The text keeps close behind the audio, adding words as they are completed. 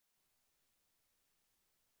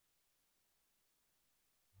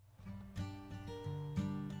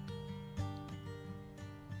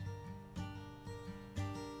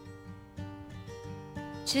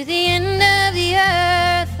To the end of the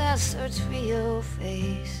earth I'll search for your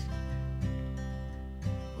face,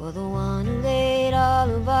 for the one who laid all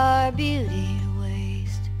of our beauty to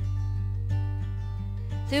waste.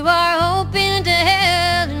 Threw our hope into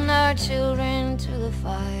hell and our children to the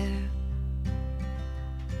fire.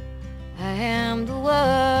 I am the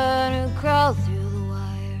one who crawled through the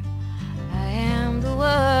wire. I am the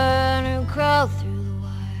one who crawled through the wire.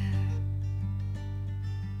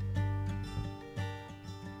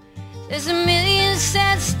 There's a million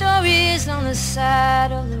sad stories on the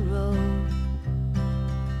side of the road.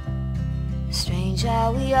 It's strange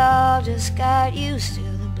how we all just got used to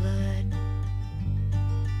the blood.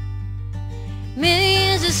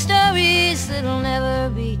 Millions of stories that'll never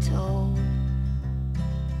be told,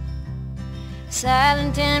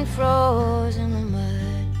 silent and froze in the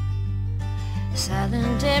mud.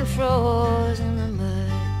 Silent and froze in the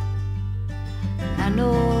mud. And I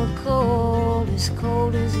know the cold, as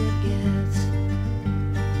cold as it gets.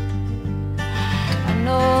 I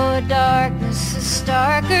know the darkness is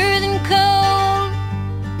starker than cold.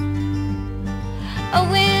 A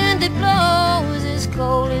wind that blows as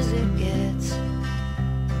cold as it gets.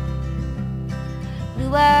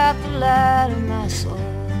 Blew out the light of my soul.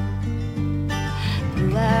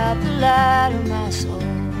 Blew out the light of my soul.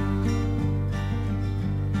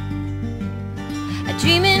 I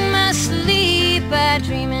dream in my sleep, I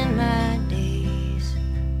dream in my days,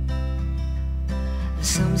 of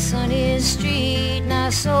some sunny street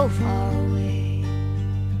not so far away,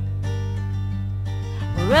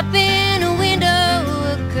 or up in a window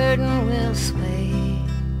a curtain will sway,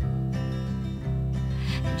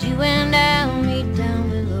 and you and I'll meet down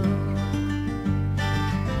below.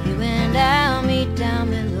 You and I'll meet down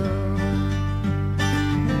below.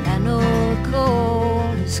 And I know the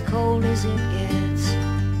cold, as cold as it gets.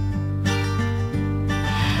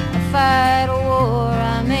 I fight a war,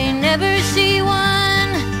 I may never see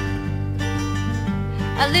one.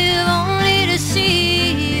 I live only to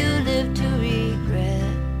see you live to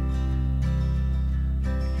regret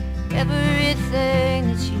everything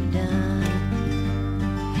that you've done.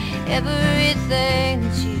 Everything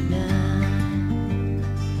that you've done.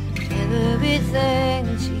 Everything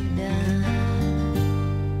that you've done.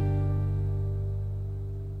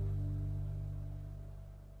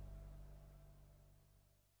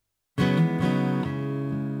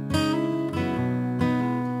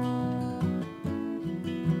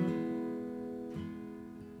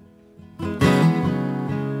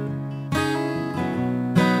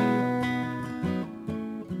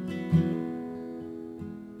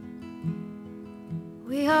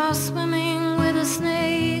 We are swimming with the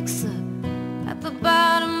snakes at the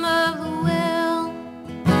bottom of the well.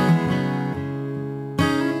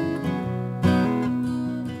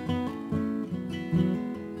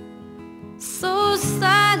 So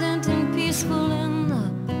silent and peaceful in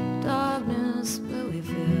the darkness where we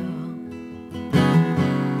fell.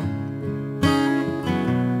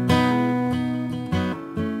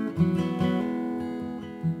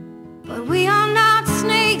 But we are not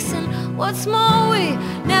snakes, and what's more, we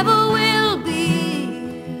never will be.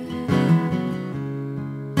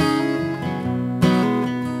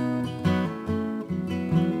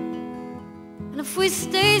 And if we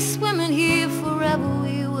stay swimming here forever,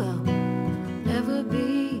 we will never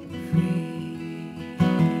be free.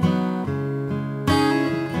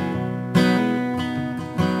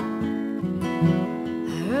 I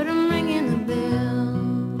heard them ringing the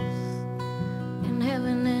bells in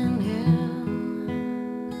heaven and hell.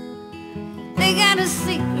 They got a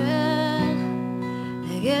secret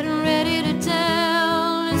they're getting ready to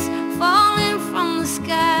tell. It's falling from the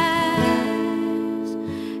skies,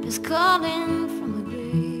 it's calling from the graves.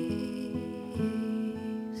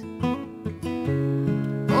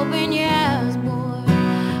 Open your eyes, boy,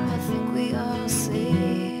 I think we are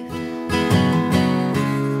saved.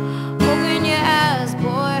 Open your eyes,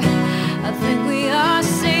 boy, I think we are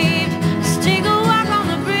saved. Let's take a walk on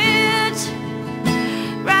the bridge,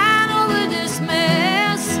 right over this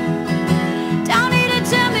mess. Don't need to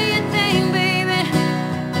tell me a thing, baby,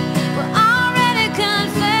 we're already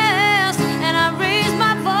confessed. And I raised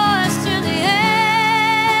my voice to the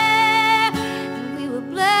air, and we were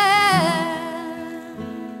blessed.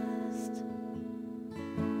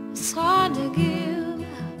 It's hard to give,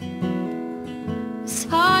 it's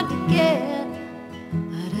hard to get,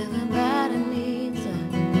 but everybody needs a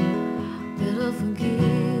little forgiveness.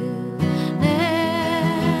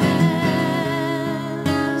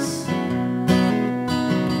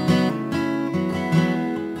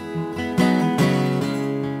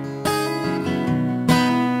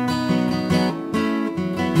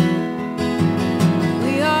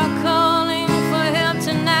 We are calling for help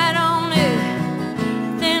tonight.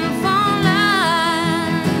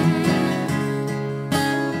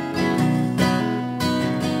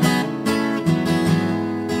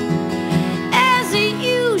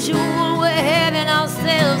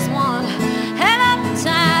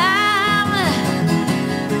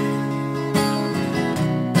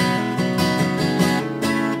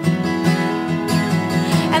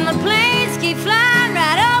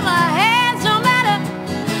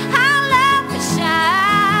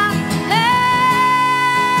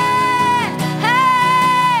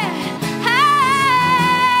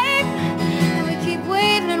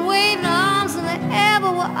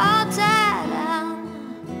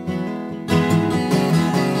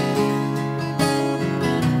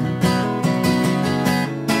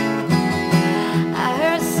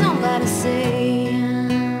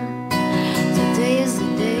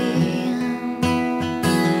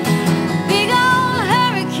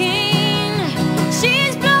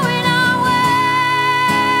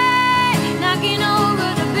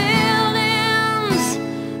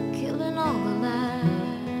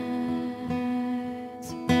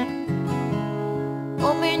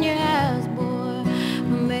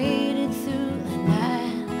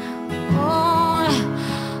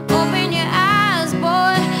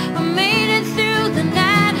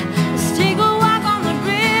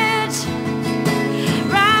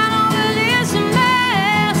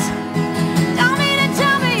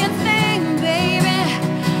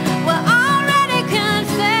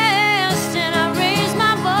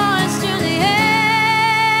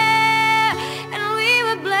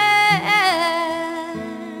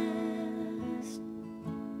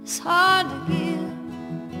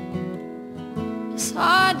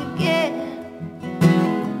 together.